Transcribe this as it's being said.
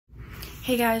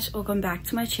Hey guys, welcome back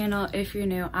to my channel. If you're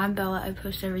new, I'm Bella. I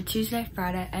post every Tuesday,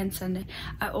 Friday, and Sunday.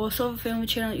 I also have a family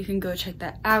channel. You can go check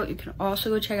that out. You can also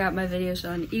go check out my videos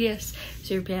on EDS,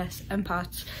 CRPS, and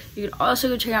POTS. You can also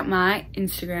go check out my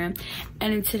Instagram.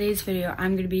 And in today's video,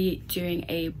 I'm going to be doing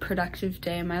a productive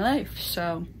day in my life.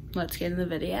 So let's get in the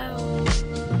video.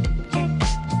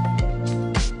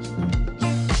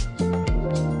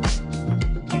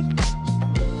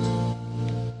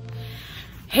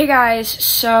 Hey guys,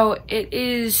 so it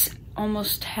is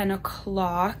almost 10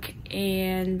 o'clock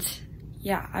and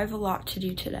yeah, I have a lot to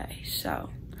do today, so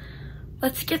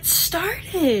let's get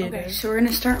started. Okay, so we're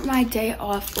gonna start my day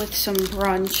off with some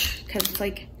brunch because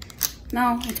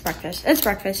it's breakfast. It's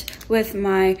breakfast with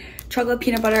my chocolate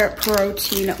peanut butter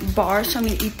protein bar, so I'm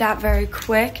gonna eat that very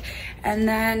quick and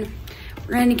then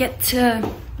we're gonna get to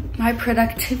my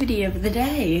productivity of the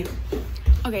day.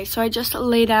 Okay, so I just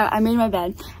I made my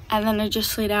bed, and then I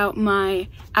just laid out my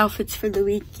outfits for the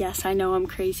week. Yes, I know I'm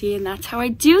crazy, and that's how I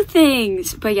do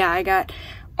things. But yeah, I got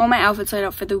all my outfits laid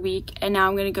out for the week, and now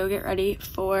I'm gonna go get ready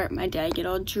for my day, get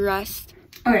all dressed.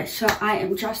 Okay, so I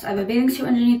am dressed. I have a bathing suit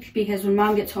underneath because when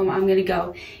mom gets home, I'm gonna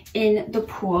go in the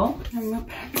pool. I'm gonna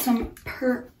put some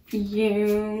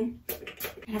perfume.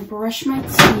 I'm gonna brush my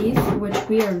teeth, which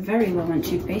we are very low on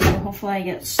toothpaste, so hopefully I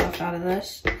get stuff out of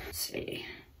this. Let's see.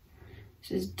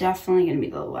 This is definitely gonna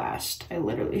be the last. I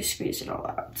literally squeezed it all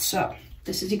out. So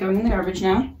this is going in the garbage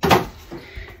now.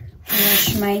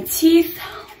 Brush my teeth.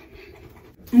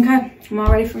 Okay, I'm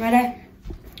all ready for my day.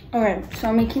 Okay, so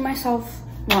I'm making myself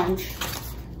lunch.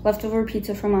 Leftover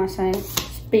pizza from last night.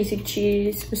 Just basic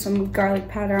cheese with some garlic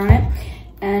powder on it.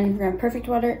 And we're gonna perfect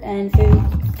water and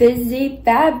fizzy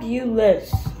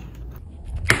fabulous.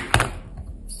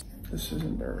 This is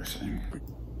embarrassing.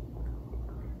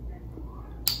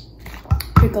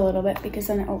 A little bit because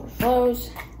then it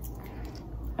overflows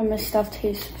and this stuff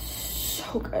tastes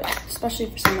so good, especially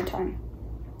for summertime.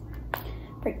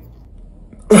 Break.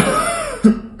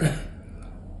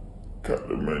 Cut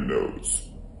in my nose.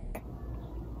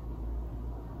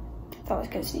 That was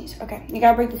gonna sneeze. Okay, you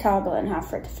gotta break the towel in half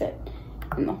for it to fit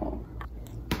in the hole.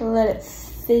 Let it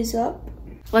fizz up.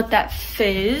 Let that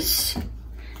fizz.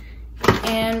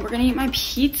 And we're gonna eat my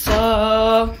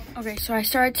pizza. Okay, so I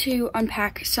started to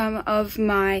unpack some of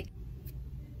my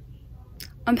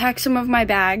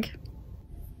bag.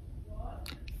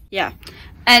 Yeah.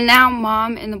 And now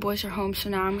mom and the boys are home, so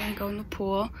now I'm gonna go in the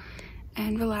pool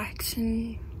and relax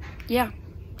and yeah.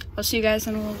 I'll see you guys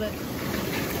in a little bit.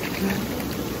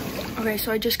 Okay,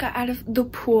 so I just got out of the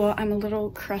pool. I'm a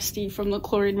little crusty from the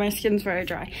chlorine. My skin's very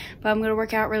dry. But I'm gonna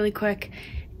work out really quick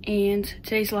and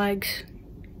today's legs.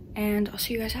 And I'll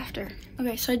see you guys after.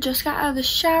 Okay, so I just got out of the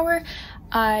shower.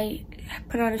 I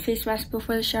put on a face mask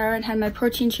before the shower and had my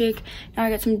protein shake. Now I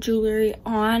got some jewelry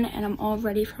on and I'm all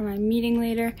ready for my meeting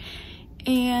later.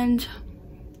 And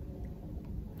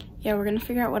yeah, we're gonna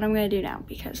figure out what I'm gonna do now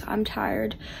because I'm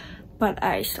tired, but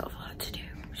I still have a lot to do.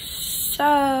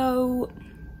 So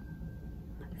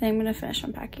I think I'm gonna finish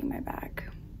unpacking my bag.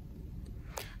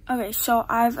 Okay, so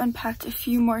I've unpacked a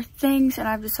few more things and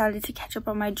I've decided to catch up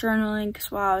on my journaling because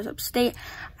while I was upstate,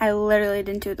 I literally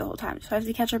didn't do it the whole time. So I have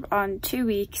to catch up on 2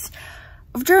 weeks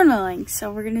of journaling.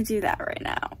 So we're gonna do that right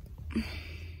now.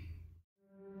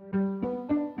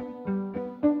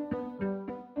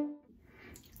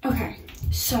 Okay,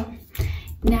 so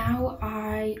now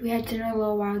we had dinner a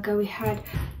little while ago. We had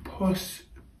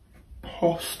pasta?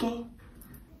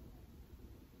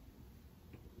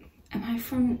 Am I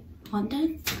from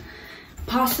London?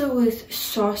 Pasta with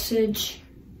sausage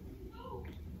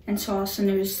and sauce, and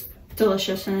it was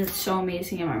delicious and it's so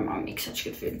amazing, and my mom makes such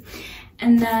good food.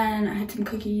 And then I had some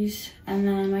cookies, and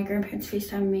then my grandparents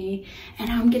FaceTimed me, and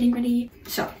now I'm getting ready.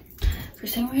 So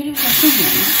first thing we're gonna do is wash my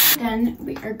hands. Then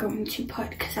we are going to put,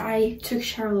 because I took a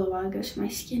shower a little while ago, so my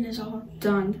skin is all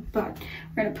done, but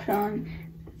we're gonna put on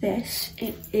this.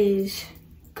 It is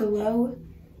Glow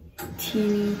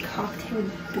Teeny Cocktail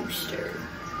Booster.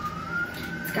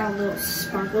 It's got a little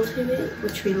sparkle to it,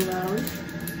 which we love.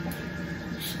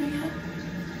 So yeah,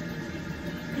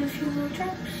 put a few little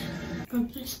drops.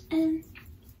 Rub this in.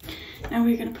 Now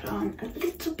we're gonna put on a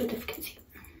little bit of concealer.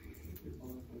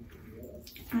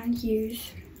 And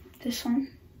use this one.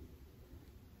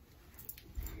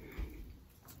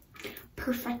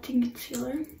 Perfecting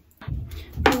Concealer.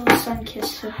 A little sun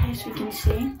kiss so as we can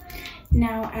see.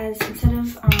 Now instead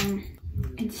of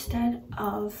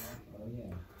oh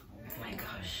my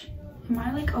gosh, am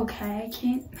I okay? I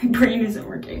can't, my brain isn't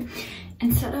working.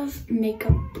 Instead of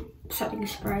makeup setting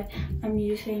spray, I'm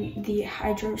using the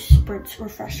Hydro Spritz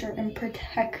Refresher and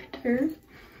Protector.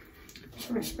 So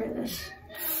we're gonna spray this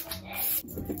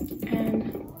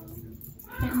and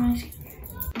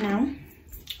Now,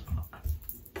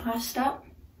 last step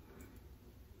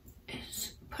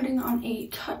is putting on a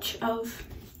touch of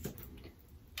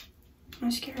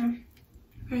mascara.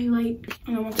 Very light.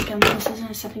 And once again, this isn't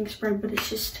a setting spray, but it's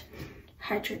just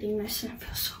hydrating this, and it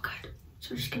feels so good.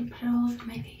 So I'm just gonna put it all over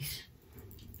my face.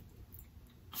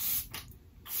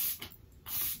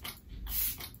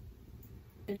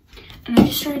 And I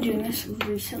just started doing this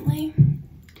recently,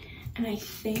 and I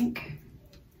think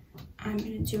I'm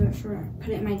gonna do it put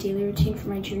it in my daily routine for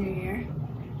my junior year,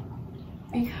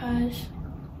 because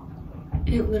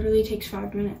it literally takes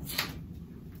 5 minutes.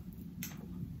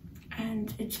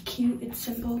 And it's cute, it's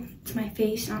simple, it's my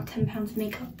face, not 10 pounds of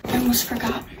makeup. I almost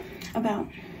forgot about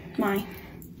my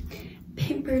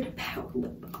Pampered Power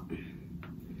Lip Balm.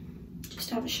 Just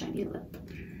to have a shiny lip.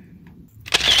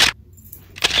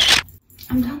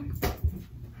 I'm done.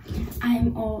 I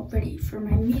am all ready for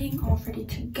my meeting, all ready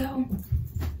to go.